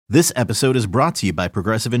This episode is brought to you by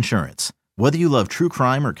Progressive Insurance. Whether you love true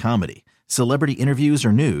crime or comedy, celebrity interviews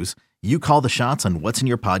or news, you call the shots on what's in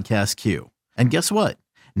your podcast queue. And guess what?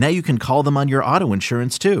 Now you can call them on your auto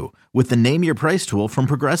insurance too with the Name Your Price tool from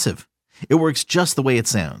Progressive. It works just the way it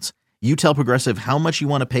sounds. You tell Progressive how much you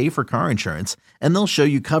want to pay for car insurance, and they'll show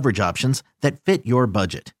you coverage options that fit your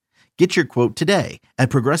budget. Get your quote today at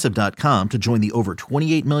Progressive.com to join the over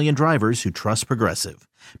 28 million drivers who trust Progressive.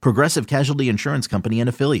 Progressive Casualty Insurance Company and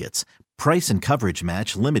Affiliates. Price and coverage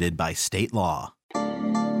match limited by state law.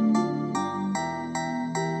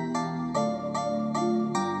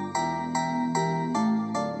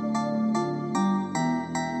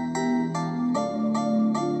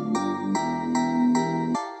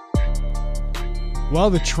 Well,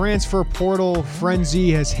 the transfer portal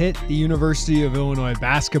frenzy has hit the University of Illinois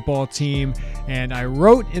basketball team, and I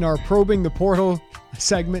wrote in our Probing the Portal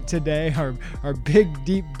segment today, our big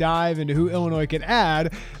deep dive into who Illinois could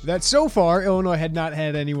add, that so far Illinois had not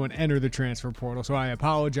had anyone enter the transfer portal, so I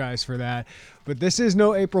apologize for that. But this is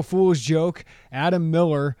no April Fool's joke. Adam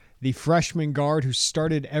Miller, the freshman guard who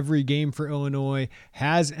started every game for Illinois,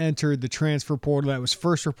 has entered the transfer portal. That was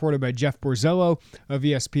first reported by Jeff Borzello of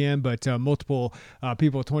ESPN, but multiple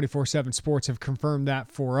people at 24/7 Sports have confirmed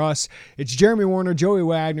that for us. It's Jeremy Warner, Joey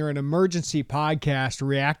Wagner, an emergency podcast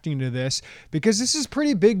reacting to this because this is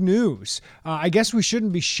pretty big news. I guess we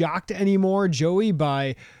shouldn't be shocked anymore, Joey,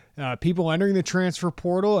 by people entering the transfer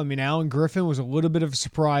portal. I mean, Alan Griffin was a little bit of a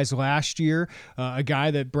surprise last year, a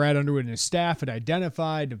guy that Brad Underwood and his staff had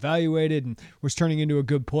identified, evaluated, and was turning into a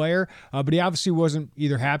good player. But he obviously wasn't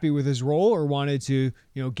either happy with his role or wanted to,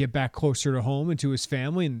 get back closer to home and to his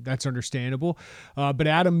family, and that's understandable. But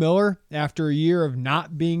Adam Miller, after a year of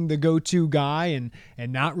not being the go-to guy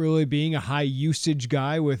and not really being a high-usage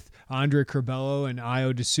guy with Andre Curbelo and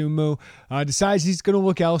Ayo Dosunmu, decides he's going to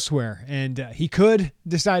look elsewhere. And he could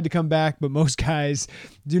decide to come back, but most guys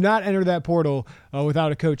do not enter that portal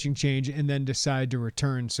without a coaching change and then decide to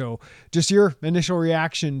return. So just your initial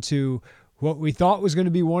reaction to what we thought was going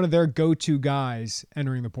to be one of their go-to guys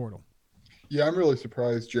entering the portal. Yeah, I'm really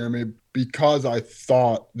surprised, Jeremy, because I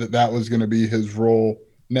thought that was going to be his role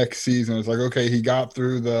next season. It's like, okay, he got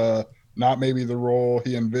through not maybe the role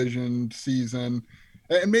he envisioned season.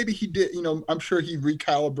 And maybe he did, I'm sure he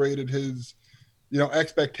recalibrated his,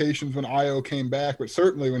 expectations when Ayo came back. But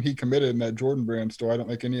certainly when he committed in that Jordan Brand store, I don't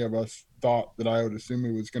think any of us thought that Ayo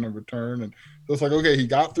Dosunmu was going to return. And so it's like, okay, he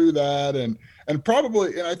got through that. And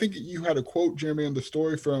probably, and I think you had a quote, Jeremy, in the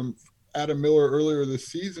story from Adam Miller earlier this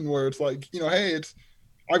season where it's like, hey,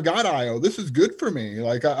 I've got Ayo. This is good for me.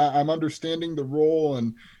 Like I'm understanding the role,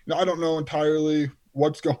 and I don't know entirely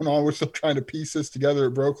what's going on. We're still trying to piece this together.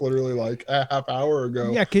 It broke literally like a half hour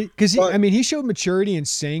ago. Yeah, because he showed maturity in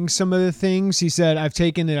saying some of the things. He said, I've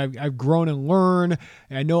taken it, I've grown and learned.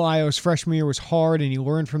 And I know Ayo's freshman year was hard, and he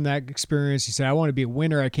learned from that experience. He said, I want to be a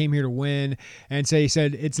winner. I came here to win. And so he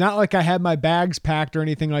said, it's not like I had my bags packed or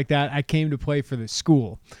anything like that. I came to play for the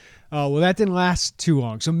school. Well, that didn't last too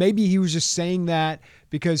long. So maybe he was just saying that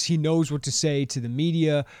because he knows what to say to the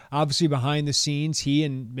media. Obviously, behind the scenes, he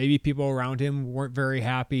and maybe people around him weren't very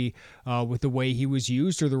happy with the way he was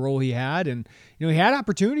used or the role he had. And, he had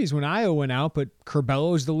opportunities when Ayo went out, but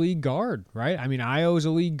Curbelo is the lead guard, right? I mean, Ayo is a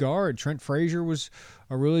lead guard. Trent Frazier was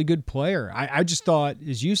a really good player. I just thought,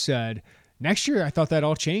 as you said, next year, I thought that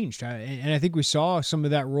all changed. And I think we saw some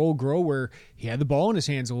of that role grow where he had the ball in his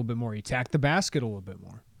hands a little bit more. He attacked the basket a little bit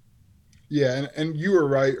more. Yeah, and you were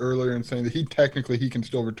right earlier in saying that he can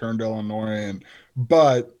still return to Illinois,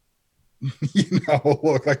 but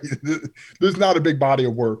look, like there's not a big body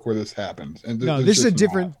of work where this happens. And no, this is a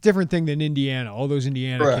different thing than Indiana. All those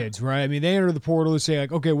Indiana Correct. Kids, right? I mean, they enter the portal and say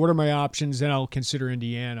like, okay, what are my options? Then I'll consider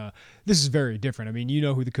Indiana. This is very different. I mean,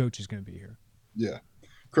 who the coach is going to be here. Yeah,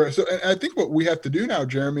 correct. So, and I think what we have to do now,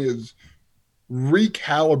 Jeremy, is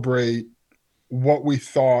recalibrate what we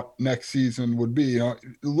thought next season would be.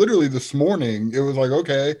 Literally this morning, it was like,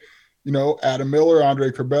 okay, Adam Miller, Andre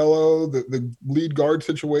Curbelo, the lead guard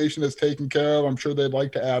situation is taken care of. I'm sure they'd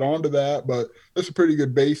like to add on to that, but that's a pretty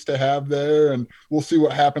good base to have there. And we'll see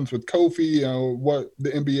what happens with Kofi, what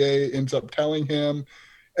the NBA ends up telling him.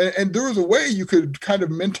 And there was a way you could kind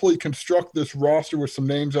of mentally construct this roster with some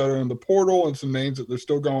names that are in the portal and some names that they're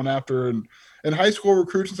still going after and high school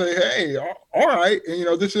recruits and say, hey, all right,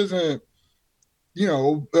 this isn't,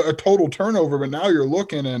 a total turnover, but now you're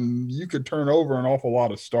looking and you could turn over an awful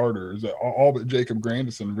lot of starters, all but Jacob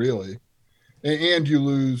Grandison, really. And you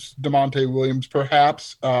lose DeMonte Williams,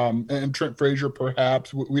 perhaps, and Trent Frazier,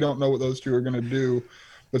 perhaps. We don't know what those two are going to do.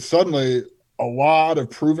 But suddenly, a lot of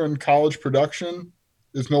proven college production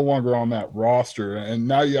is no longer on that roster. And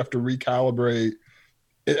now you have to recalibrate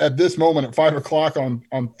at this moment at 5 o'clock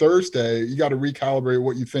on Thursday, you got to recalibrate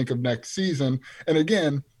what you think of next season. And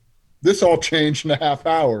again, this all changed in a half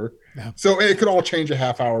hour. Yeah. So it could all change a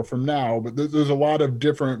half hour from now, but there's a lot of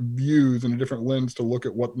different views and a different lens to look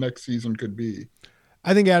at what next season could be.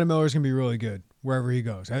 I think Adam Miller is going to be really good wherever he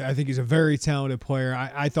goes. I think he's a very talented player.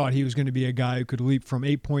 I thought he was going to be a guy who could leap from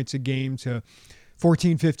 8 points a game to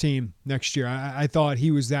 14, 15 next year. I thought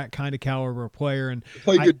he was that kind of caliber player. And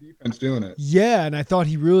play good defense doing it. Yeah, and I thought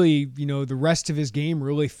he really, the rest of his game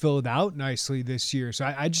really filled out nicely this year. So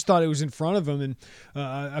I just thought it was in front of him, and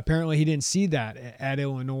apparently he didn't see that at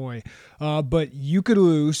Illinois. But you could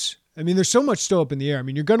lose. I mean, there's so much still up in the air. I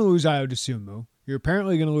mean, you're going to lose Ayo Dosunmu. You're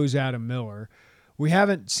apparently going to lose Adam Miller. We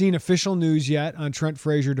haven't seen official news yet on Trent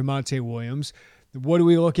Frazier, DeMonte Williams. What do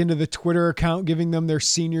we look into the Twitter account giving them their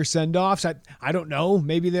senior send-offs? I don't know.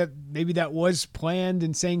 Maybe that was planned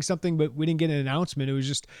and saying something, but we didn't get an announcement. It was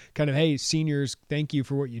just kind of, hey, seniors, thank you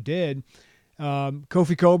for what you did.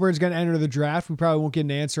 Kofi Coburn's going to enter the draft. We probably won't get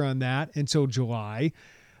an answer on that until July.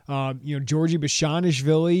 Georgie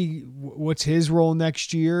Bashanishvili, what's his role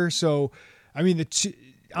next year? So, I mean,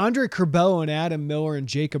 Andre Curbelo and Adam Miller and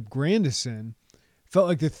Jacob Grandison felt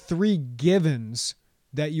like the three givens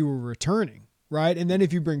that you were returning. Right. And then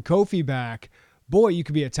if you bring Kofi back, boy, you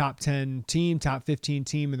could be a top 10 team, top 15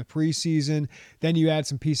 team in the preseason. Then you add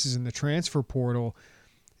some pieces in the transfer portal.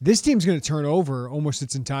 This team's going to turn over almost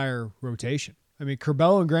its entire rotation. I mean,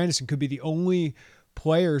 Curbelo and Grandison could be the only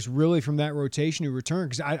players really from that rotation who return,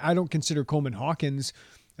 because I don't consider Coleman Hawkins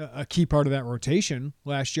a key part of that rotation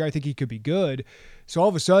last year. I think he could be good. So all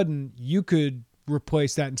of a sudden you could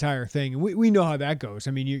replace that entire thing. And we know how that goes.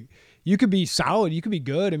 I mean, you could be solid. You could be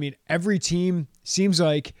good. I mean, every team seems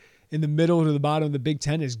like in the middle to the bottom of the Big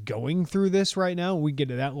Ten is going through this right now. We can get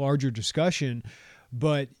to that larger discussion,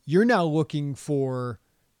 but you're now looking to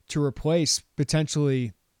replace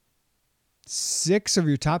potentially 6 of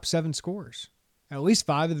your top 7 scorers, at least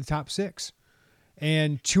 5 of the top 6,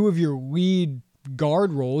 and 2 of your lead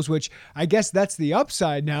guard roles, which I guess that's the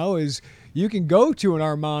upside now, is you can go to an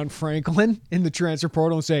Armaan Franklin in the transfer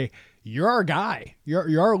portal and say, you're our guy.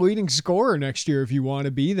 You're our leading scorer next year if you want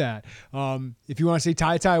to be that. If you want to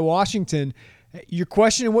say Ty Washington, you're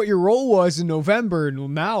questioning what your role was in November,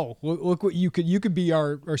 and now look what you could be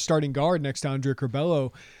our starting guard next to Andre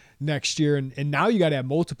Curbelo next year, and now you got to have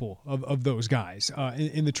multiple of those guys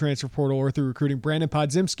in the transfer portal or through recruiting. Brandon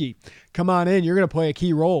Podziemski, come on in. You're going to play a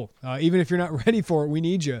key role. Even if you're not ready for it, we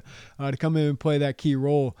need you to come in and play that key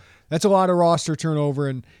role. That's a lot of roster turnover,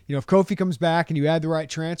 and if Kofi comes back and you add the right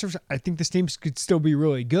transfers, I think this team could still be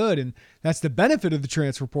really good, and that's the benefit of the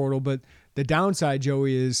transfer portal. But the downside,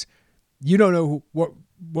 Joey, is you don't know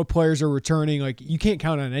what players are returning. Like, you can't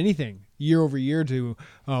count on anything year over year to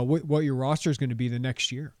what your roster is going to be the next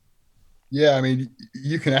year. Yeah, I mean,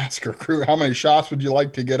 you can ask your crew, how many shots would you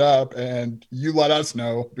like to get up? And you let us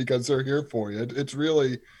know, because they're here for you.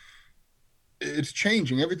 It's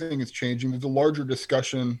changing. Everything is changing. There's a larger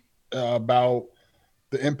discussion about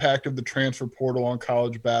the impact of the transfer portal on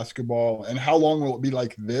college basketball, and how long will it be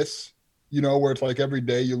like this, where it's like every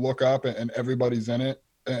day you look up and everybody's in it,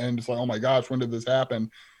 and it's like, oh my gosh, when did this happen?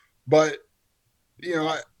 But,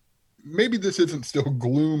 maybe this isn't still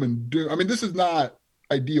gloom and doom. I mean, this is not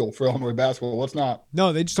ideal for Illinois basketball. Let's not.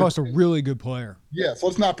 No, they just lost a really good player. Yes,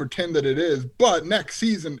 let's not pretend that it is. But next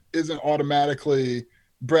season isn't automatically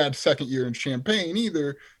Brad's second year in Champaign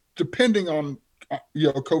either, depending on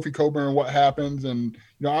Kofi Coburn and what happens. And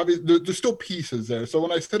obviously there's still pieces there. So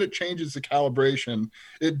when I said it changes the calibration,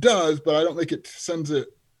 it does, but I don't think it sends it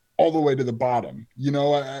all the way to the bottom.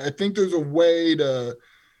 I think there's a way to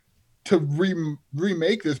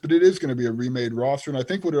remake this, but it is going to be a remade roster. And I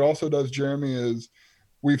think what it also does, Jeremy, is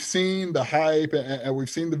we've seen the hype and we've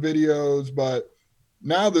seen the videos, but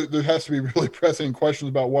now there has to be really pressing questions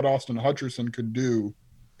about what Austin Hutcherson could do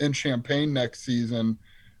in Champaign next season,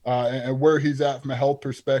 and where he's at from a health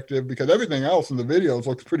perspective, because everything else in the videos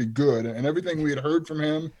looks pretty good, and everything we had heard from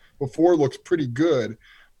him before looks pretty good,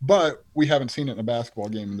 but we haven't seen it in a basketball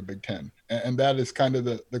game in the Big Ten. And that is kind of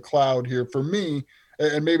the cloud here for me.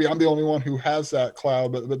 And maybe I'm the only one who has that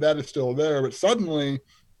cloud, but that is still there. But suddenly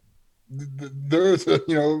there's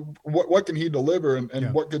what can he deliver,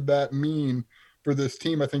 and what could that mean for this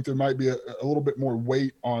team? I think there might be a little bit more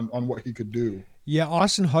weight on what he could do. Yeah,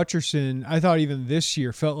 Austin Hutcherson, I thought even this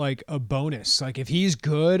year felt like a bonus. Like, if he's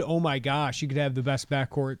good, oh my gosh, you could have the best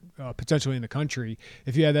backcourt potentially in the country.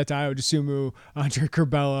 If you had that to Ayo Dosunmu, Andre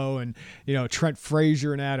Curbelo, and Trent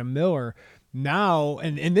Frazier and Adam Miller. Now,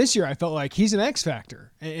 and this year, I felt like he's an X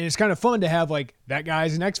factor, and it's kind of fun to have like that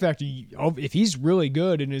guy's an X factor. If he's really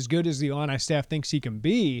good and as good as the Illini staff thinks he can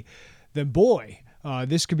be, then boy,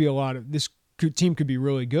 this team could be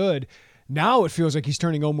really good. Now it feels like he's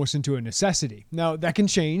turning almost into a necessity. Now that can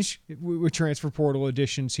change with transfer portal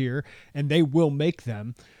additions here, and they will make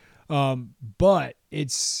them. But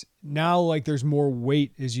it's now like there's more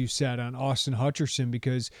weight, as you said, on Austin Hutcherson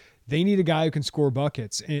because they need a guy who can score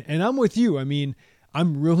buckets. And I'm with you. I mean,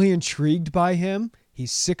 I'm really intrigued by him.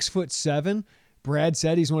 He's 6'7". Brad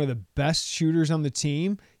said he's one of the best shooters on the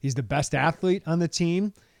team. He's the best athlete on the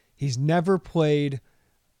team. He's never played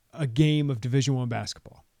a game of Division I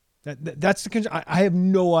basketball. That's I have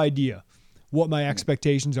no idea what my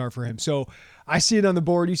expectations are for him. So I see it on the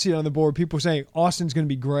board. You see it on the board. People saying Austin's going to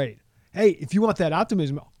be great. Hey, if you want that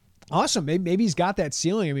optimism, awesome. Maybe he's got that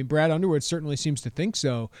ceiling. I mean, Brad Underwood certainly seems to think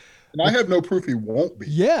so. And I have no proof he won't be.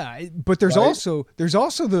 Yeah, but there's also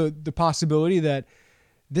the possibility that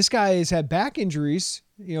this guy has had back injuries,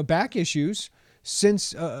 back issues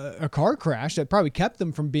since a car crash that probably kept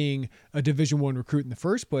them from being a Division I recruit in the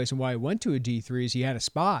first place. And why he went to a D3 is he had a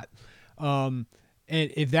spot. And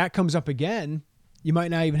if that comes up again, you might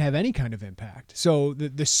not even have any kind of impact. So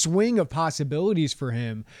the swing of possibilities for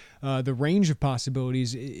him, the range of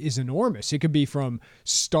possibilities is enormous. It could be from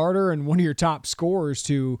starter and one of your top scorers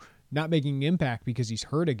to not making an impact because he's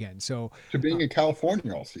hurt again. So to being in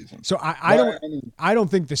California all season. So I don't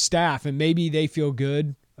think the staff, and maybe they feel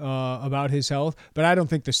good about his health, but I don't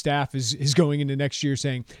think the staff is going into next year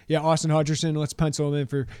saying, yeah, Austin Hutcherson, let's pencil him in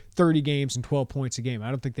for 30 games and 12 points a game. I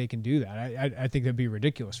don't think they can do that. I think that'd be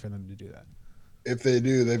ridiculous for them to do that. If they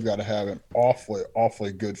do, they've got to have an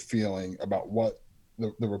awfully good feeling about what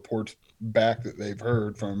the reports back that they've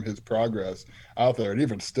heard from his progress out there. And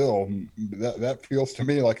even still, that feels to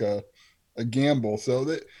me like a gamble. So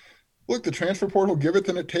look, the transfer portal, give it,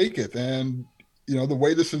 then it taketh. And, the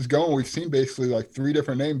way this is going, we've seen basically like 3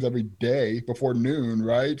 different names every day before noon,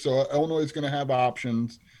 right? So Illinois is going to have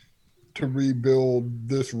options to rebuild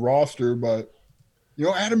this roster. But,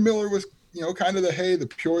 Adam Miller was, kind of the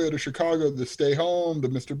Peoria to Chicago, the stay home, the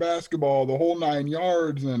Mr. Basketball, the whole 9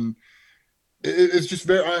 yards. And it's just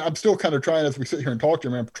I'm still kind of trying, as we sit here and talk to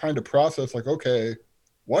him, I'm trying to process like, okay,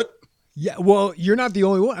 what? Yeah, well, you're not the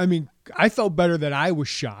only one. I mean, I felt better that I was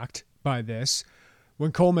shocked by this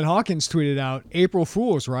when Coleman Hawkins tweeted out April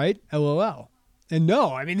Fools, right? LOL. And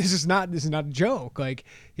no, I mean, this is not a joke. Like,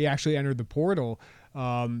 he actually entered the portal.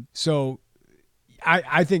 So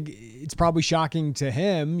I think it's probably shocking to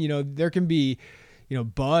him. There can be,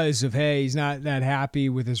 buzz of, hey, he's not that happy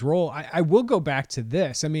with his role. I will go back to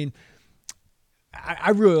this. I mean, I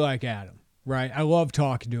really like Adam, right? I love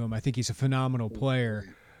talking to him. I think he's a phenomenal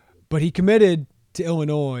player. But he committed to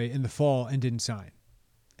Illinois in the fall and didn't sign.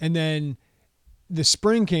 And then the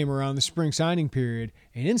spring came around, the spring signing period,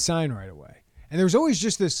 and he didn't sign right away. And there was always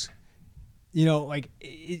just this, like,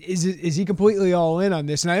 is he completely all in on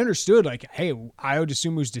this? And I understood, like, hey, Ayo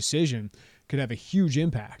Dosunmu's decision could have a huge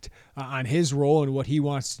impact on his role and what he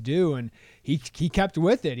wants to do. And he kept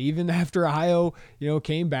with it even after Ayo,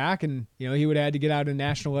 came back, and, he would have had to get out a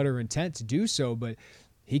national letter of intent to do so. But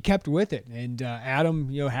he kept with it. And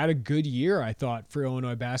Adam, had a good year, I thought, for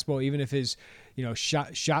Illinois basketball, even if his,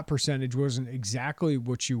 shot percentage wasn't exactly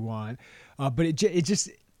what you want. But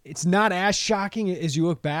it's not as shocking as you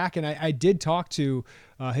look back. And I did talk to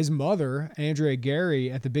his mother, Andrea Gary,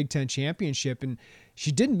 at the Big Ten Championship, and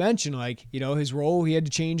she did mention, like, his role. He had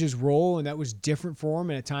to change his role, and that was different for him.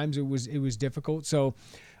 And at times it was difficult. So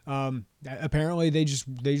apparently they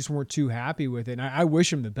just weren't too happy with it. And I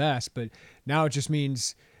wish him the best, but now it just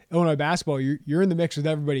means Illinois basketball, you're in the mix with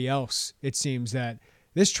everybody else. It seems that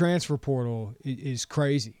this transfer portal is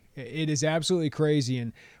crazy. It is absolutely crazy.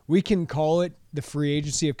 And we can call it the free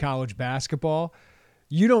agency of college basketball.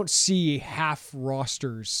 You don't see half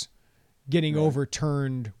rosters getting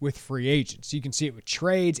overturned with free agents. You can see it with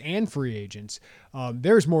trades and free agents.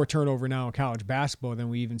 There's more turnover now in college basketball than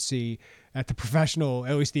we even see at the professional,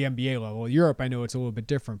 at least the NBA level. Europe, I know it's a little bit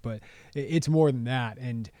different, but it's more than that.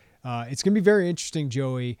 And it's going to be very interesting,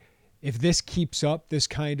 Joey, if this keeps up, this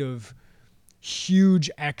kind of huge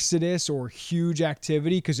exodus or huge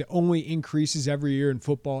activity, because it only increases every year in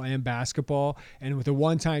football and basketball. And with a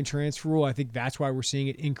one-time transfer rule, I think that's why we're seeing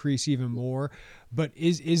it increase even more. But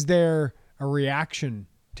is there a reaction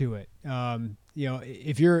to it?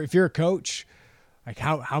 If you're a coach, like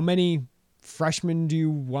how many freshmen do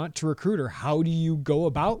you want to recruit, or how do you go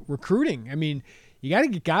about recruiting? I mean, you got to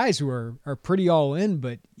get guys who are pretty all in,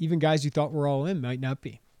 but even guys you thought were all in might not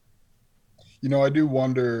be. I do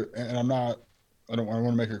wonder, and I want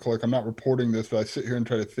to make it clear, I'm not reporting this, but I sit here and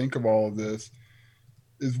try to think of all of this,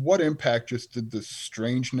 is what impact just did the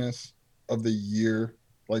strangeness of the year,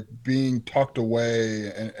 like being tucked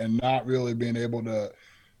away and not really being able to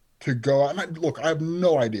to go out. And look, I have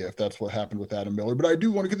no idea if that's what happened with Adam Miller, but I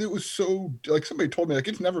do want to, because it was so, like somebody told me, like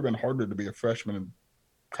it's never been harder to be a freshman and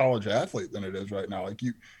college athlete than it is right now. Like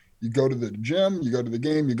you go to the gym, you go to the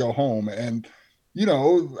game, you go home. And,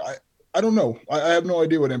 I don't know. I have no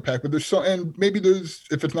idea what impact, but and maybe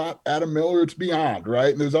if it's not Adam Miller, it's beyond,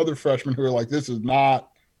 right? And there's other freshmen who are like, this is not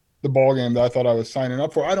the ball game that I thought I was signing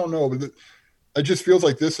up for. I don't know, but it just feels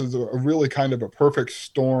like this is a really kind of a perfect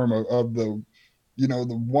storm of the, the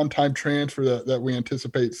one-time transfer that we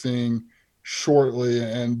anticipate seeing shortly,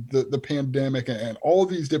 and the pandemic and all of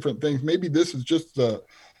these different things. Maybe this is just the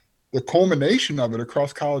culmination of it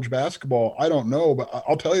across college basketball. I don't know, but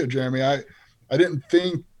I'll tell you, Jeremy, I didn't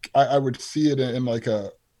think I would see it in like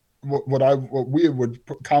what we would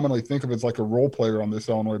commonly think of as like a role player on this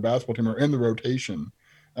Illinois basketball team or in the rotation.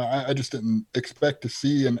 I just didn't expect to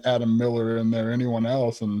see an Adam Miller in there, anyone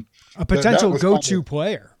else, and a potential go-to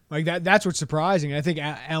player like that. That's what's surprising. I think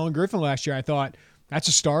Alan Griffin last year, I thought that's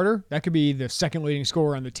a starter. That could be the second leading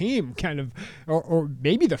scorer on the team, kind of, or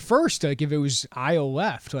maybe the first. Like if it was Io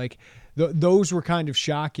left, like. Those were kind of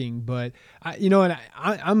shocking, but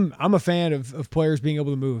I'm a fan of players being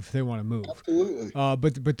able to move if they want to move. Absolutely.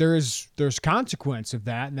 But there's consequence of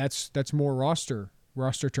that, and that's more roster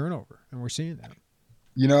turnover, and we're seeing that.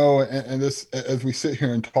 And this, as we sit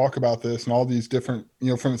here and talk about this and all these different,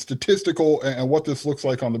 from statistical and what this looks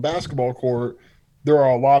like on the basketball court, there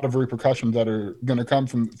are a lot of repercussions that are going to come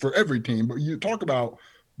for every team. But you talk about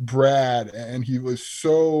Brad, and he was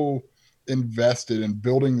so invested in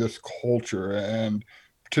building this culture, and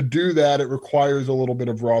to do that it requires a little bit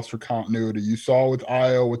of roster continuity. You saw with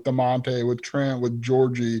Io, with DeMonte, with Trent, with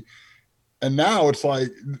Georgie, and now it's like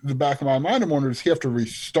the back of my mind, I'm wondering, does he have to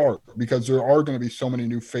restart because there are going to be so many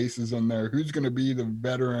new faces in there? Who's going to be the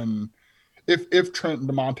veteran if Trent and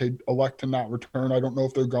DeMonte elect to not return? I don't know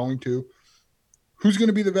if they're going to. Who's going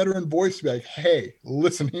to be the veteran voice to be like, hey,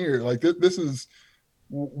 listen here, like this is,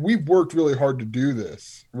 we've worked really hard to do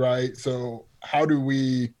this, right? So how do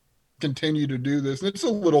we continue to do this? And it's a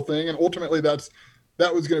little thing, and ultimately that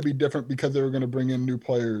was going to be different because they were going to bring in new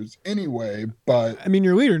players anyway. But I mean,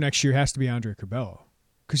 your leader next year has to be Andre Curbelo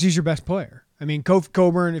because he's your best player. I mean, Kofi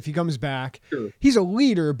Coburn, if he comes back, sure, he's a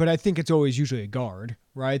leader, but I think it's always usually a guard,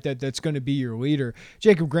 right? That's going to be your leader.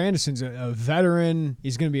 Jacob Grandison's a veteran.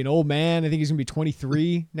 He's going to be an old man. I think he's going to be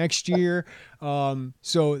 23 next year.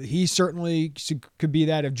 So he certainly could be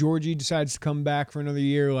that if Georgie decides to come back for another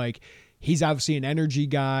year. Like, he's obviously an energy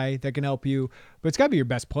guy that can help you, but it's got to be your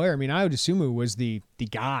best player. I mean, I would assume it was the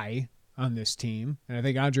guy on this team, and I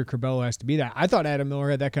think Andre Curbelo has to be that. I thought Adam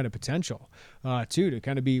Miller had that kind of potential, too, to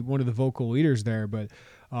kind of be one of the vocal leaders there. But,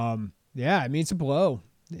 yeah, I mean, it's a blow.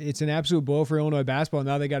 It's an absolute blow for Illinois basketball.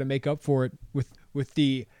 Now they got to make up for it with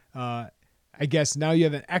the I guess now you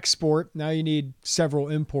have an export. Now you need several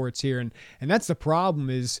imports here, and that's the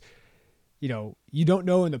problem is, you don't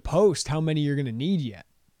know in the post how many you're going to need yet.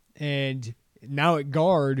 And now at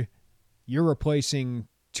guard, you're replacing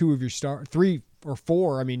two of your three or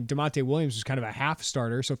four. I mean, DeMonte Williams was kind of a half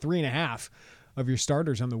starter, so 3.5 of your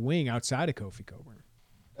starters on the wing outside of Kofi Coburn.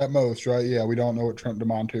 At most, right? Yeah, we don't know what Trent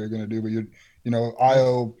DeMonte are going to do, but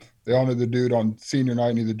Io, they honored the dude on senior night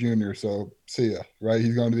and he's a junior, so see ya, right?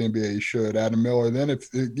 He's going to the NBA. He should. Adam Miller. Then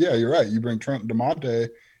you're right. You bring Trent and DeMonte.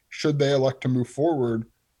 Should they elect to move forward?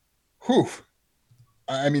 Whew.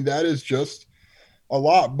 I mean, that is just a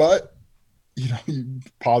lot, but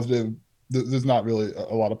positive. There's not really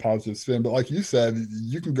a lot of positive spin, but like you said,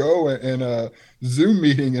 you can go in a Zoom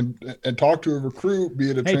meeting and talk to a recruit,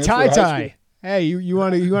 be it a transfer. Hey, Ty. Hey, you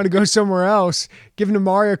want to go somewhere else? Give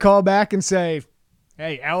Namari a call back and say,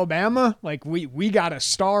 "Hey, Alabama, like we got a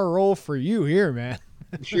star role for you here, man."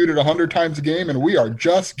 Shoot it 100 times a game, and we are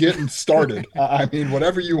just getting started. I mean,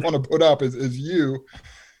 whatever you want to put up is you.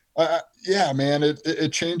 Yeah, man,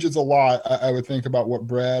 it changes a lot. I would think about what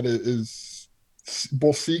Brad is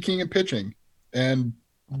both seeking and pitching, and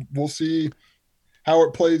we'll see how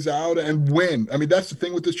it plays out and when. I mean, that's the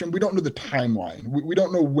thing with this gym. We don't know the timeline. We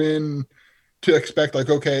don't know when to expect, like,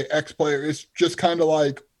 okay, X player. It's just kind of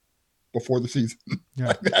like before the season. Yeah.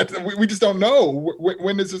 Like that. We just don't know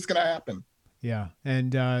when is this going to happen. Yeah,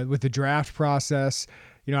 and with the draft process,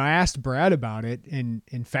 I asked Brad about it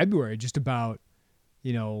in February, just about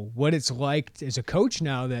what it's like as a coach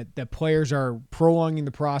now that players are prolonging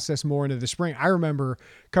the process more into the spring. I remember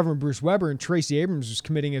covering Bruce Weber, and Tracy Abrams was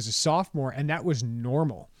committing as a sophomore, and that was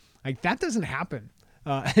normal. Like, that doesn't happen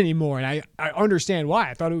anymore. And I understand why.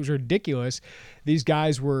 I thought it was ridiculous. These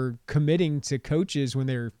guys were committing to coaches when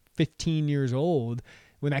they're 15 years old,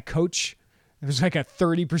 when that coach there's like a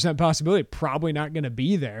 30% possibility, probably not going to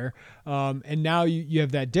be there. And now you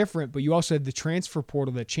have that different, but you also have the transfer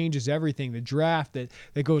portal that changes everything, the draft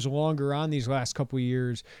that goes longer on these last couple of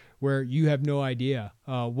years where you have no idea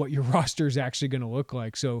what your roster is actually going to look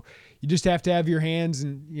like. So you just have to have your hands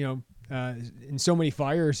in so many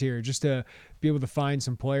fires here just to be able to find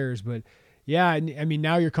some players. But yeah, I mean,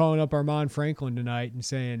 now you're calling up Armaan Franklin tonight and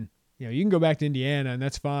saying, you can go back to Indiana and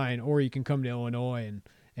that's fine, or you can come to Illinois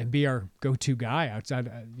and be our go-to guy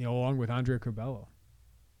outside, along with Andre Curbelo.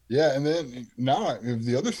 Yeah, and then now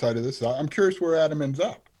the other side of this, I'm curious where Adam ends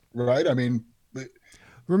up, right? I mean,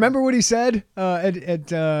 remember what he said at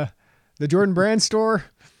the Jordan Brand store?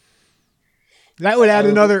 That would add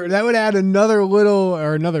another little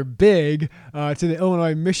or another big to the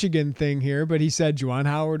Illinois-Michigan thing here. But he said Juwan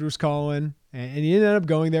Howard was calling, and he ended up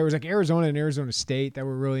going there. It was like Arizona and Arizona State that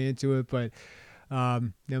were really into it, but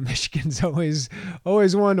Michigan's always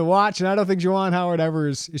one to watch, and I don't think Juwan Howard ever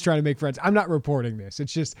is trying to make friends. I'm not reporting this.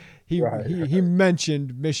 It's just he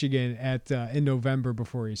mentioned Michigan in November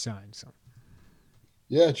before he signed. So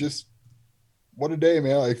yeah, just what a day,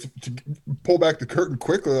 man. Like, to pull back the curtain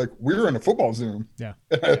quickly, like, we were in a football Zoom. Yeah.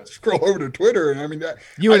 And I scroll over to Twitter, and I mean,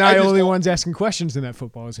 you and I only the ones asking questions in that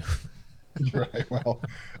football Zoom. Right. Well,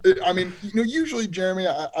 I mean, usually, Jeremy,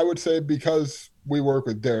 I would say, because we work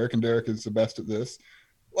with Derek, and Derek is the best at this,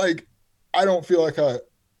 like, I don't feel like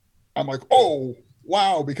I'm like, oh,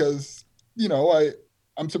 wow, because,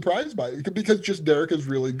 I'm surprised by it because just Derek is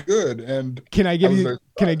really good. And can I give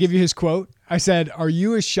you his quote? I said, "Are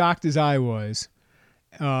you as shocked as I was?"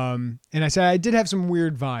 And I said, I did have some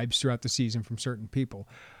weird vibes throughout the season from certain people.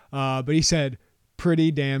 But he said,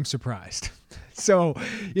 pretty damn surprised. So,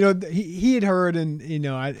 he had heard, and,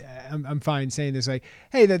 I'm fine saying this, like,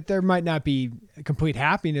 hey, that there might not be complete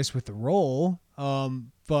happiness with the role.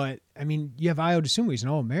 But I mean, you have Ayo Dosunmu, he's an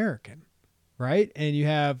All-American, right? And you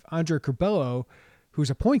have Andre Curbelo, who's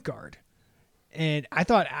a point guard. And I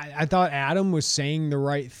thought Adam was saying the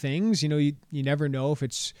right things. You never know if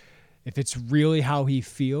it's really how he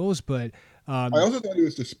feels, but I also thought he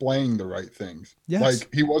was displaying the right things. Yes.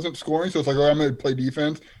 Like, he wasn't scoring, so it's like, I'm going to play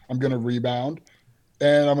defense, I'm going to rebound,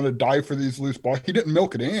 and I'm going to dive for these loose balls. He didn't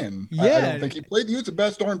milk it in. Yeah. I don't think he was the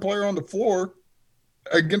best darn player on the floor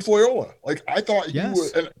against Loyola. Like, I thought he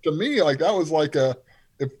was, and to me, like, that was like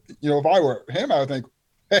if I were him, I would think,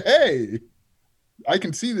 hey, I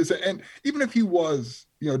can see this. And even if he was,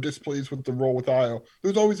 displeased with the role with Ayo,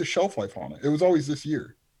 there was always a shelf life on it. It was always this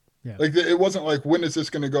year. Yeah. Like, it wasn't like, when is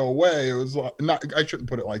this going to go away? It was like, I shouldn't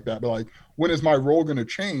put it like that, but like, when is my role going to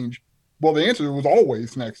change? Well, the answer was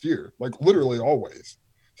always next year, like literally always.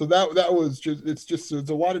 So that was there's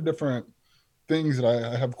a lot of different things that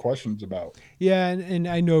I have questions about. Yeah. And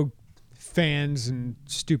I know fans and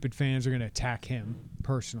stupid fans are going to attack him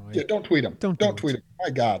personally. Yeah, don't tweet him. Don't tweet him.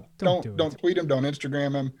 My God. Don't tweet him. Don't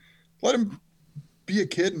Instagram him. Let him be a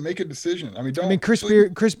kid and make a decision. I mean,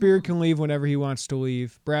 Chris Beard can leave whenever he wants to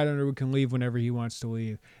leave. Brad Underwood can leave whenever he wants to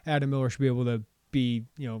leave. Adam Miller should be able to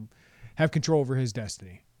have control over his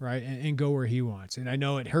destiny, right? And go where he wants. And I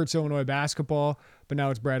know it hurts Illinois basketball, but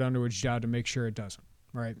now it's Brad Underwood's job to make sure it doesn't,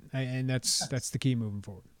 right? And that's the key moving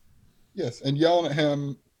forward. Yes, and yelling at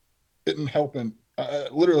him isn't helping.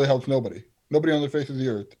 Literally helps nobody. Nobody on the face of the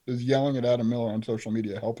earth is yelling at Adam Miller on social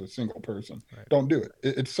media to help a single person. Right. Don't do it.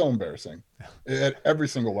 It's so embarrassing. At every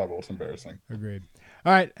single level, it's embarrassing. Agreed.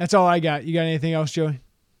 All right, that's all I got. You got anything else, Joey?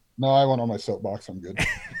 No, I went on my soapbox. I'm good.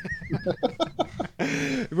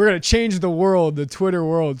 We're going to change the world, the Twitter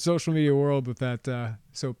world, social media world with that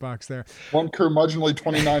soapbox there. One curmudgeonly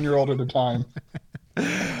 29-year-old at a time. All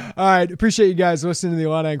right. Appreciate you guys listening to the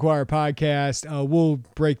Illini Inquirer podcast. We'll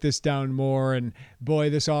break this down more. And boy,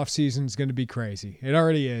 this offseason is going to be crazy. It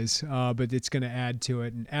already is, but it's going to add to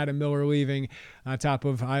it. And Adam Miller leaving on top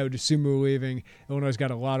of Ayo Dosunmu leaving. Illinois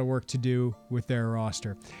got a lot of work to do with their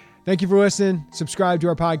roster. Thank you for listening. Subscribe to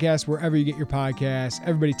our podcast wherever you get your podcasts.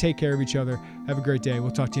 Everybody take care of each other. Have a great day.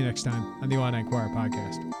 We'll talk to you next time on the Illini Inquirer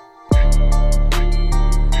podcast.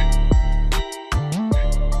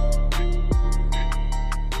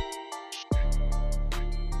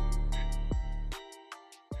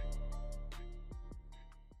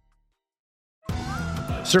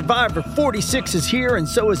 Survivor 46 is here, and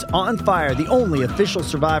so is On Fire, the only official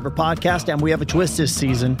Survivor podcast, and we have a twist this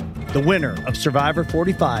season. The winner of Survivor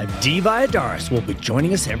 45, Dee Valladares, will be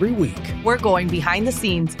joining us every week. We're going behind the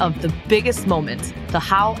scenes of the biggest moments, the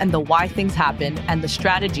how and the why things happen, and the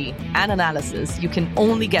strategy and analysis you can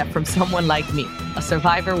only get from someone like me, a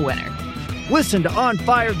Survivor winner. Listen to On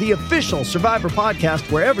Fire, the official Survivor podcast,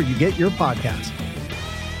 wherever you get your podcasts.